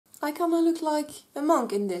I kinda look like a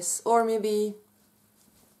monk in this, or maybe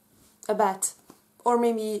a bat, or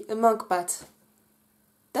maybe a monk bat.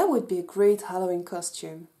 That would be a great Halloween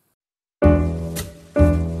costume.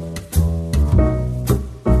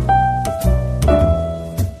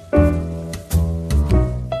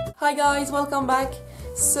 Hi guys, welcome back.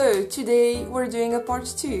 So today we're doing a part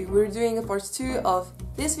 2. We're doing a part 2 of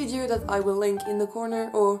this video that I will link in the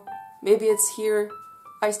corner, or maybe it's here,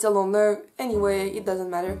 I still don't know. Anyway, it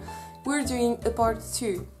doesn't matter. We're doing a part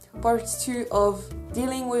 2. Part 2 of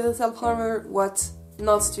dealing with a self-harmer, what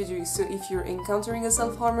not to do. So if you're encountering a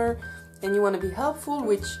self-harmer and you want to be helpful,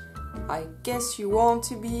 which I guess you want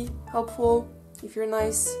to be helpful if you're a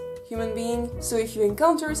nice human being. So if you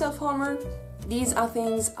encounter a self-harmer, these are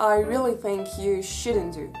things I really think you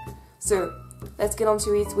shouldn't do. So let's get on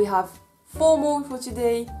to it. We have 4 more for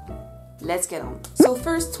today. Let's get on. So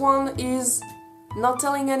first one is not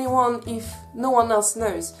telling anyone if no one else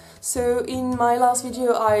knows. So in my last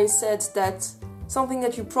video I said that something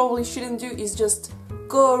that you probably shouldn't do is just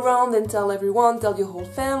go around and tell everyone, tell your whole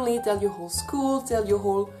family, tell your whole school, tell your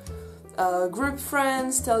whole group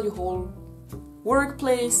friends, tell your whole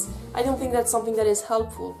workplace. I don't think that's something that is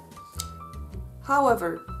helpful.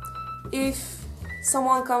 However, if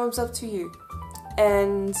someone comes up to you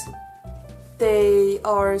and they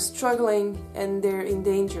are struggling and they're in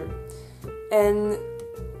danger and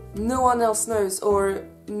no one else knows or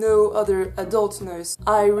no other adult knows,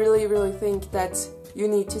 I really think that you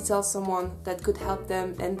need to tell someone that could help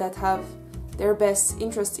them and that have their best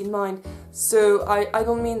interest in mind. So I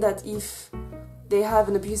don't mean that if they have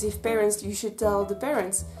an abusive parents you should tell the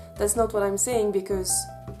parents. That's not what I'm saying, because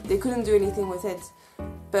they couldn't do anything with it.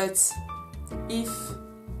 But if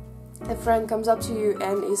a friend comes up to you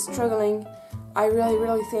and is struggling, I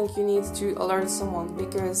really think you need to alert someone,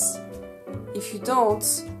 because if you don't,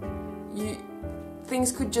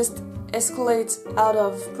 things could just escalate out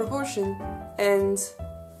of proportion and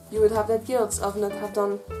you would have that guilt of not have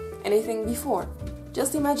done anything before.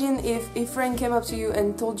 Just imagine if a friend came up to you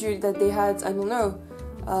and told you that they had, I don't know,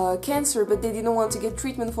 cancer, but they didn't want to get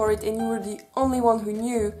treatment for it and you were the only one who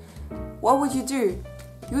knew. What would you do?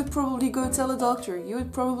 You would probably go tell a doctor. You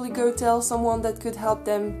would probably go tell someone that could help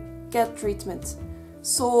them get treatment.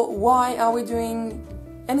 So why are we doing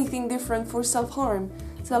anything different for self-harm?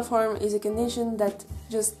 Self-harm is a condition that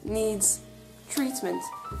just needs treatment.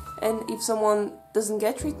 And if someone doesn't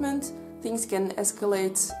get treatment, things can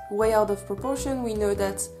escalate way out of proportion. We know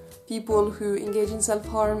that people who engage in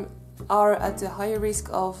self-harm are at a higher risk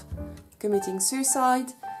of committing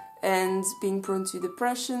suicide and being prone to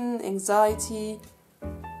depression, anxiety,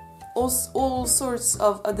 all sorts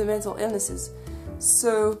of other mental illnesses.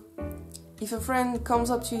 So if a friend comes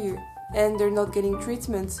up to you and they're not getting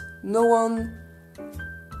treatment, no one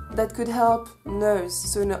that could help knows,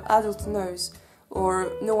 so no adult knows,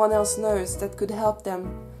 or no one else knows that could help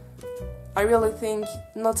them, I really think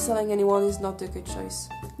not telling anyone is not a good choice.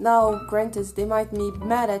 Now, granted, they might be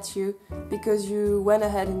mad at you because you went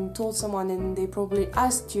ahead and told someone and they probably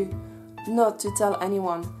asked you not to tell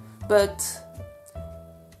anyone. But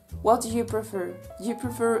what do you prefer? Do you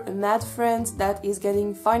prefer a mad friend that is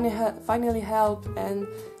getting finally help and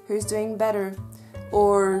who's doing better?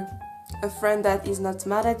 Or a friend that is not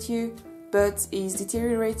mad at you but is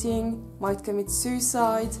deteriorating, might commit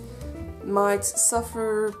suicide, might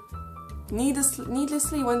suffer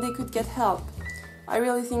needlessly when they could get help? I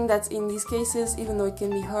really think that in these cases, even though it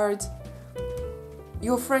can be hard,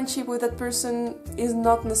 your friendship with that person is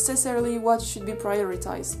not necessarily what should be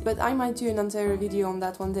prioritized. But I might do an entire video on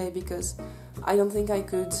that one day, because I don't think I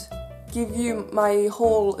could give you my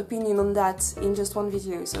whole opinion on that in just one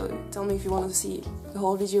video. So tell me if you want to see the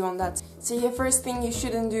whole video on that. So the first thing you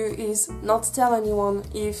shouldn't do is not tell anyone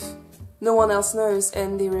if no one else knows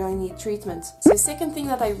and they really need treatment. So the second thing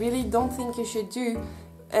that I really don't think you should do,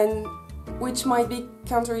 and which might be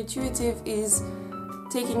counterintuitive, is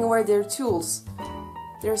taking away their tools,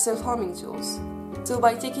 their self-harming tools. So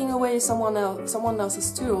by taking away someone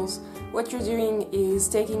else's tools, what you're doing is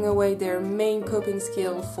taking away their main coping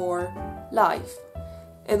skill for life.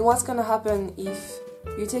 And what's gonna happen if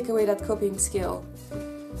you take away that coping skill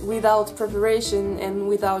without preparation and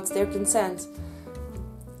without their consent?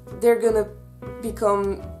 They're gonna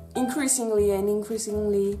become increasingly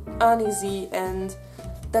uneasy, and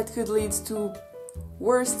that could lead to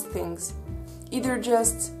worse things. Either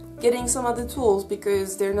just getting some other tools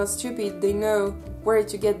because they're not stupid, they know where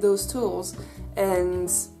to get those tools,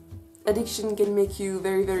 and addiction can make you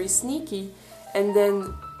very sneaky and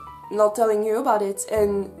then not telling you about it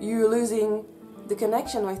and you losing the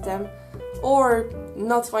connection with them, or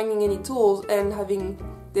not finding any tools and having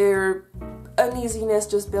their uneasiness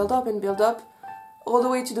just build up and build up, all the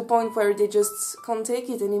way to the point where they just can't take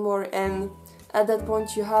it anymore, and at that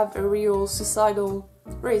point you have a real suicidal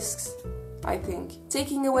risks, I think.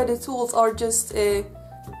 Taking away the tools are just a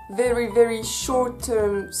very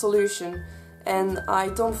short-term solution, and I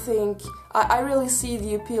don't think... I really see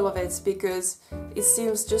the appeal of it, because it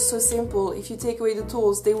seems just so simple. If you take away the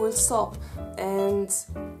tools, they will stop and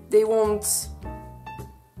they won't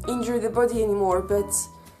injure the body anymore, but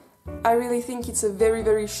I really think it's a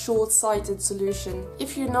very short-sighted solution.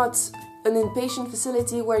 If you're not an inpatient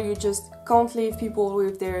facility where you just can't leave people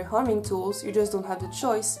with their harming tools, you just don't have the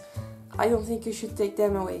choice, I don't think you should take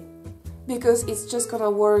them away. Because it's just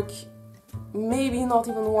gonna work, maybe not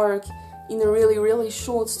even work, in a really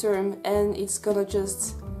short term, and it's gonna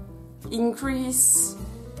just increase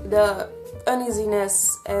the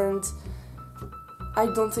uneasiness, and I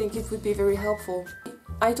don't think it would be very helpful.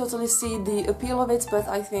 I totally see the appeal of it, but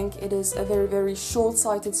I think it is a very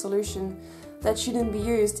short-sighted solution that shouldn't be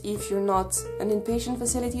used if you're not an inpatient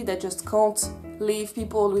facility that just can't leave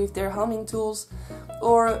people with their harming tools,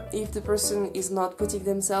 or if the person is not putting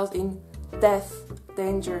themselves in death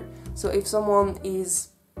danger. So if someone is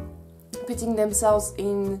putting themselves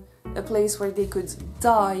in a place where they could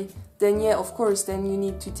die, then yeah, of course, then you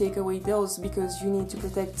need to take away those, because you need to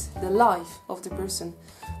protect the life of the person.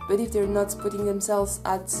 But if they're not putting themselves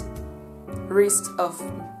at risk of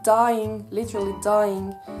dying, literally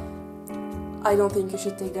dying, I don't think you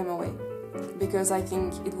should take them away, because I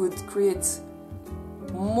think it would create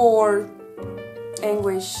more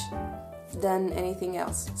anguish than anything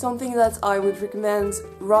else. Something that I would recommend,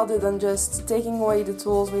 rather than just taking away the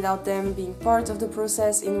tools without them being part of the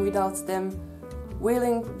process and without them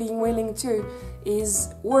being willing to,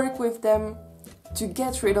 is work with them to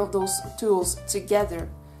get rid of those tools together,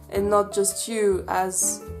 and not just you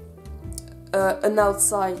as an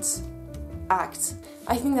outside act.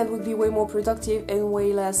 I think that would be way more productive and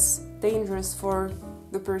way less dangerous for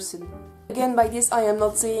the person. Again, by this I am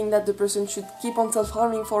not saying that the person should keep on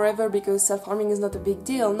self-harming forever, because self-harming is not a big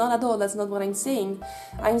deal, not at all, that's not what I'm saying.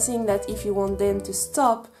 I'm saying that if you want them to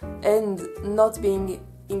stop and not being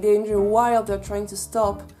in danger while they're trying to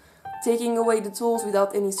stop, taking away the tools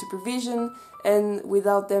without any supervision and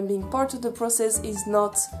without them being part of the process is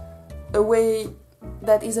not a way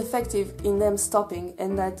that is effective in them stopping,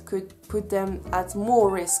 and that could put them at more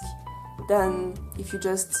risk than if you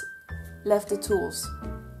just left the tools.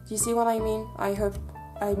 Do you see what I mean? I hope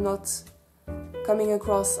I'm not coming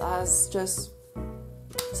across as just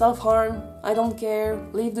self-harm, I don't care,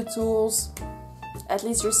 leave the tools, at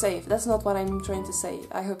least you're safe. That's not what I'm trying to say.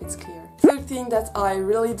 I hope it's clear. Third thing that I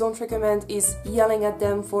really don't recommend is yelling at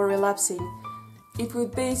them for relapsing. It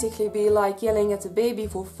would basically be like yelling at a baby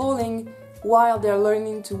for falling while they're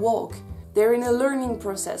learning to walk. They're in a learning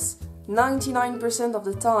process. 99% of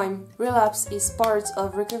the time, relapse is part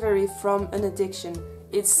of recovery from an addiction.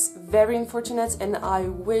 It's very unfortunate, and I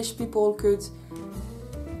wish people could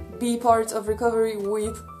be part of recovery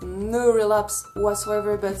with no relapse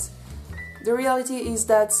whatsoever, but the reality is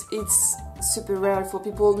that it's super rare for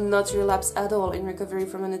people not to relapse at all in recovery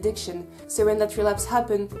from an addiction. So when that relapse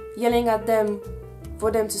happens, yelling at them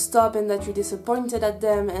for them to stop, and that you're disappointed at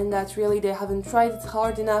them and that really they haven't tried it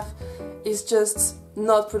hard enough, is just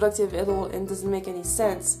not productive at all and doesn't make any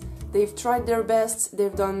sense. They've tried their best,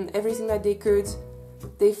 they've done everything that they could,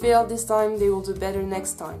 they failed this time, they will do better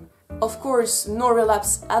next time. Of course, no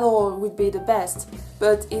relapse at all would be the best,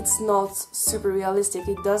 but it's not super realistic.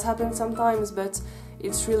 It does happen sometimes, but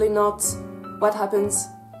it's really not what happens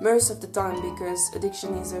most of the time, because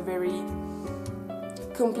addiction is a very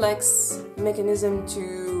complex mechanism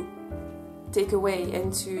to take away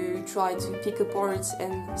and to try to pick apart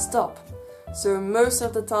and stop. So most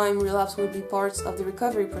of the time, relapse will be part of the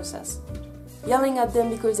recovery process. Yelling at them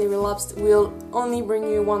because they relapsed will only bring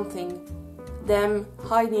you one thing: them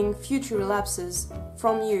hiding future relapses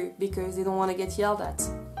from you because they don't want to get yelled at.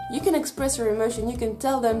 You can express your emotion, you can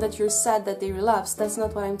tell them that you're sad that they relapsed, that's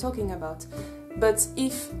not what I'm talking about. But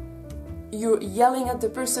if you're yelling at the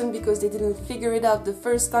person because they didn't figure it out the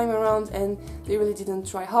first time around and they really didn't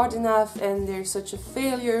try hard enough and they're such a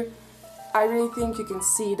failure, I really think you can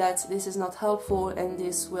see that this is not helpful and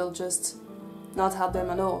this will just not help them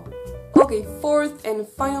at all. Okay, fourth and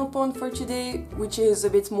final point for today, which is a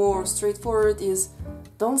bit more straightforward, is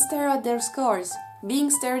don't stare at their scars. Being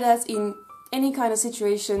stared at in any kind of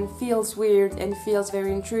situation feels weird and feels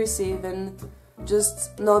very intrusive and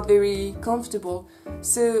just not very comfortable.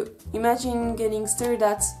 So imagine getting stared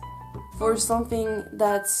at for something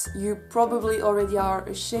that you probably already are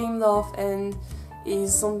ashamed of and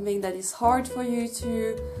is something that is hard for you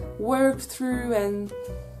to work through and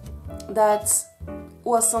that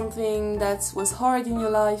was something that was hard in your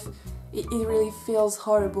life, it really feels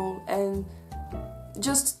horrible, and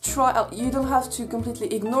just try, you don't have to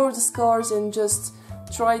completely ignore the scars and just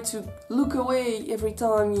try to look away every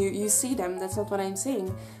time you see them, that's not what I'm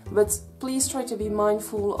saying, but please try to be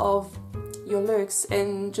mindful of your looks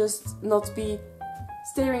and just not be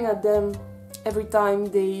staring at them every time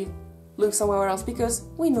they look somewhere else, because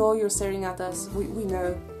we know you're staring at us, we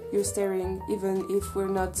know you're staring even if we're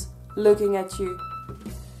not looking at you.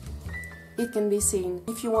 It can be seen.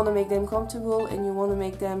 If you want to make them comfortable and you want to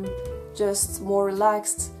make them just more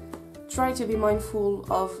relaxed, try to be mindful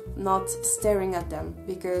of not staring at them,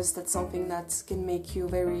 because that's something that can make you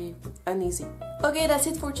very uneasy. Okay, that's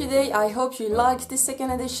it for today. I hope you liked this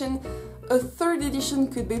second edition. A third edition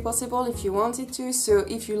could be possible if you wanted to, so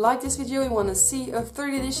if you like this video and want to see a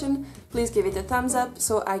third edition, please give it a thumbs up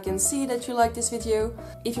so I can see that you like this video.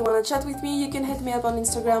 If you want to chat with me, you can hit me up on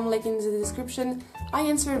Instagram, link in the description. I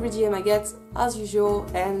answer every DM I get, as usual,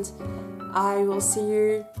 and I will see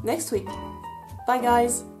you next week. Bye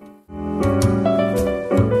guys!